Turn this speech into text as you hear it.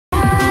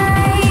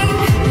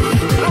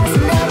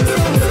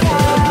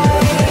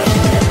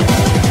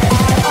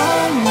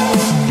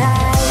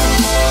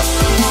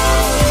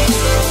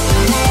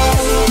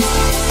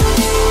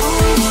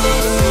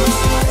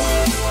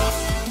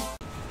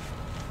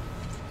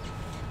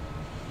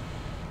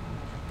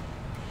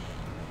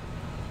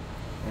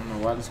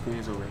why the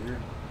screen's over here?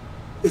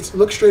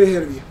 Look straight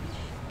ahead of you.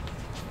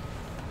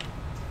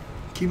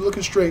 Keep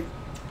looking straight.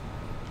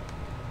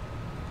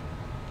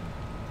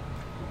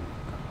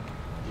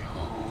 Yo.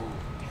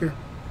 Here.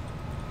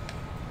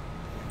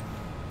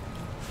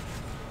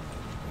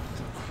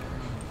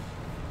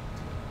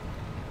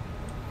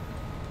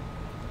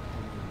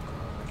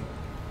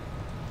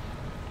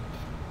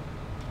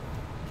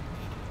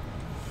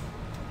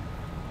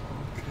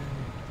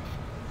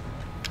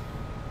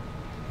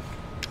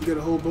 You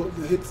gotta hold both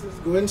the hits.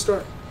 Go ahead and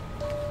start.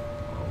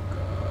 Oh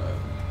God.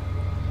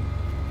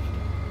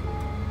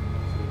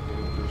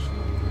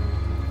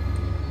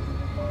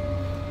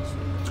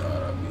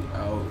 God, I'll be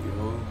out,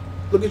 yo.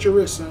 Look at your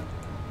wrist, son.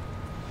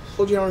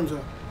 Hold your arms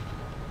up.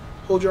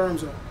 Hold your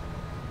arms up.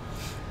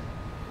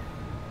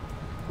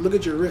 Look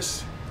at your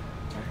wrists.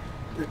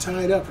 They're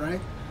tied up,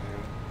 right?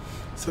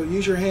 So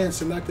use your hands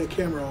to knock that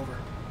camera over.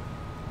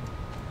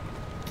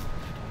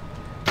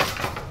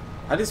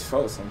 I just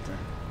felt something.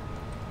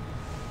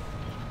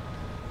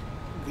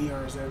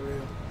 VR, is that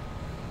real?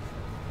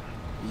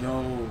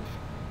 Yo.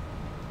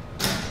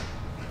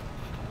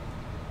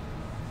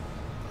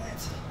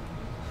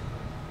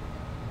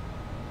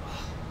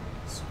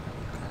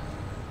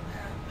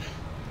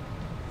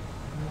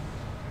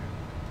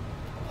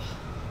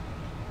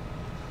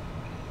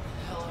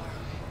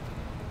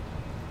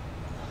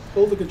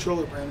 Hold the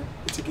controller, Brandon.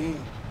 It's a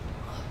game.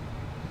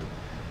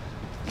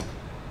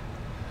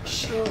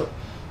 Shut up.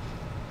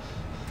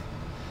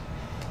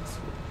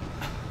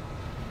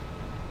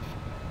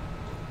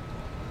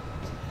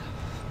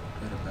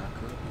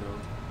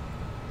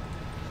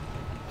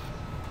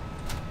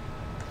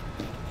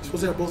 You're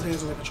supposed to have both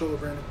hands on the controller,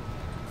 Brandon.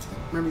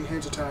 Remember, your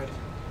hands are tied.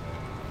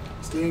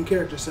 Stay in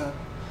character, son.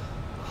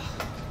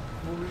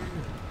 Come over here.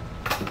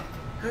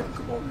 Hey,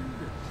 come over here.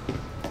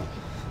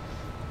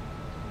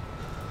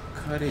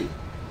 Cut it.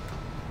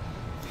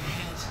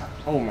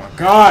 Oh my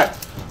God.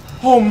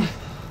 Oh.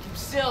 Keep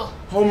still.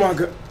 Oh my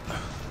God.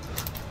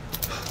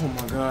 Oh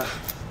my God.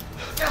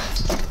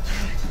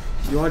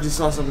 Yo, I just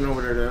saw something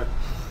over there, Dad.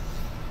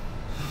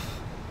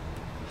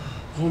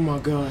 Oh my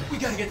God. We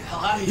gotta get the hell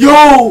out of here.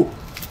 Yo!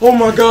 Oh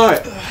my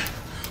God.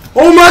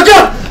 Oh my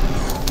God.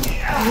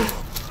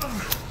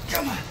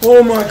 Come on.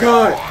 Oh my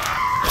God.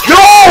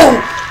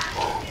 Yo!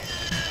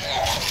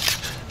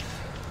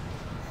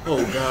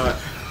 Oh God.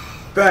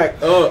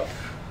 Back up.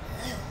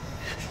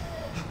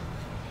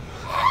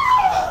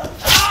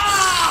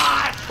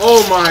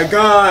 Oh my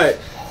God.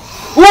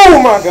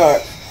 Oh my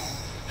God.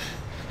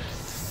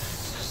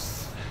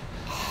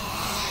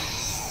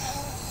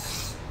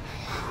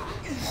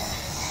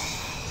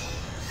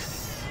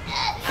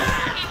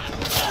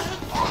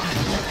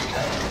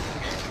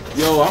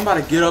 Yo, I'm about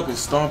to get up and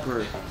stomp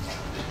her.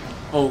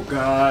 Oh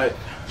God.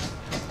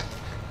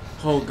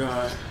 Oh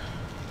God.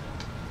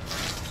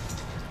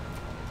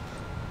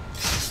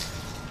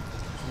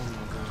 Oh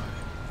my God.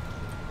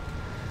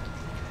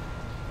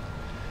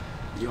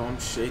 Yo, I'm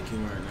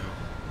shaking right now.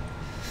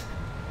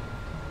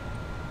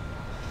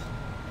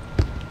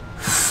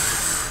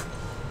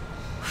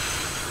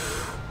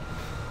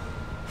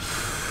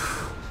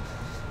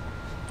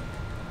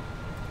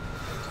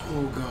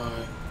 Oh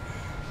God.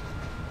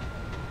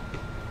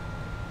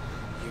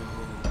 Yo.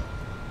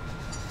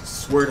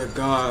 Swear to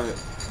God.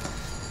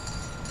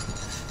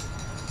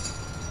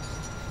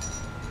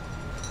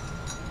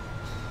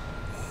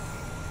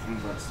 I'm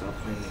about to stop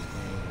playing this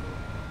game.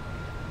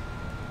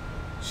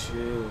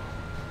 Chill.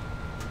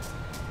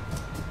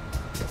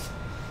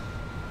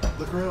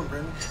 Look around,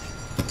 Brandon.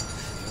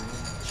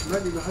 She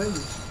might be behind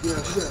you. Yeah,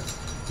 you gotta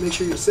make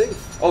sure you're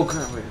safe.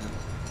 Okay, wait.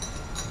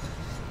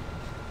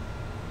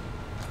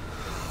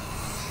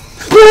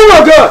 Oh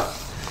my God!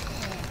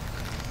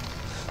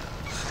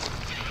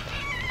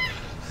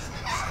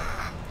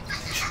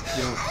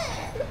 Yo.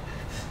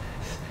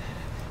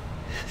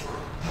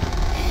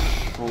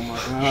 Oh my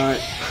God.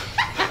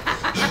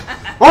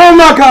 Oh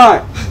my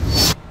God!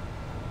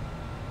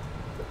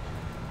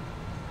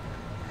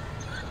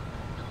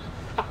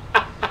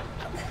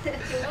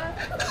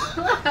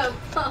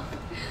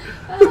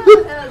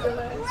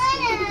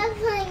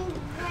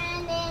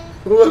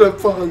 What a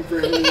punk,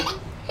 Brandon.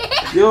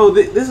 Yo,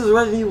 this is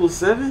Resident Evil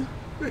 7?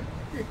 Brandon,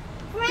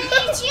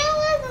 you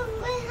look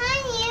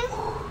behind you.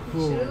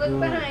 You should look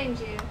behind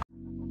you.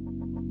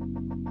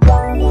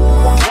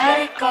 Let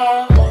it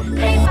go.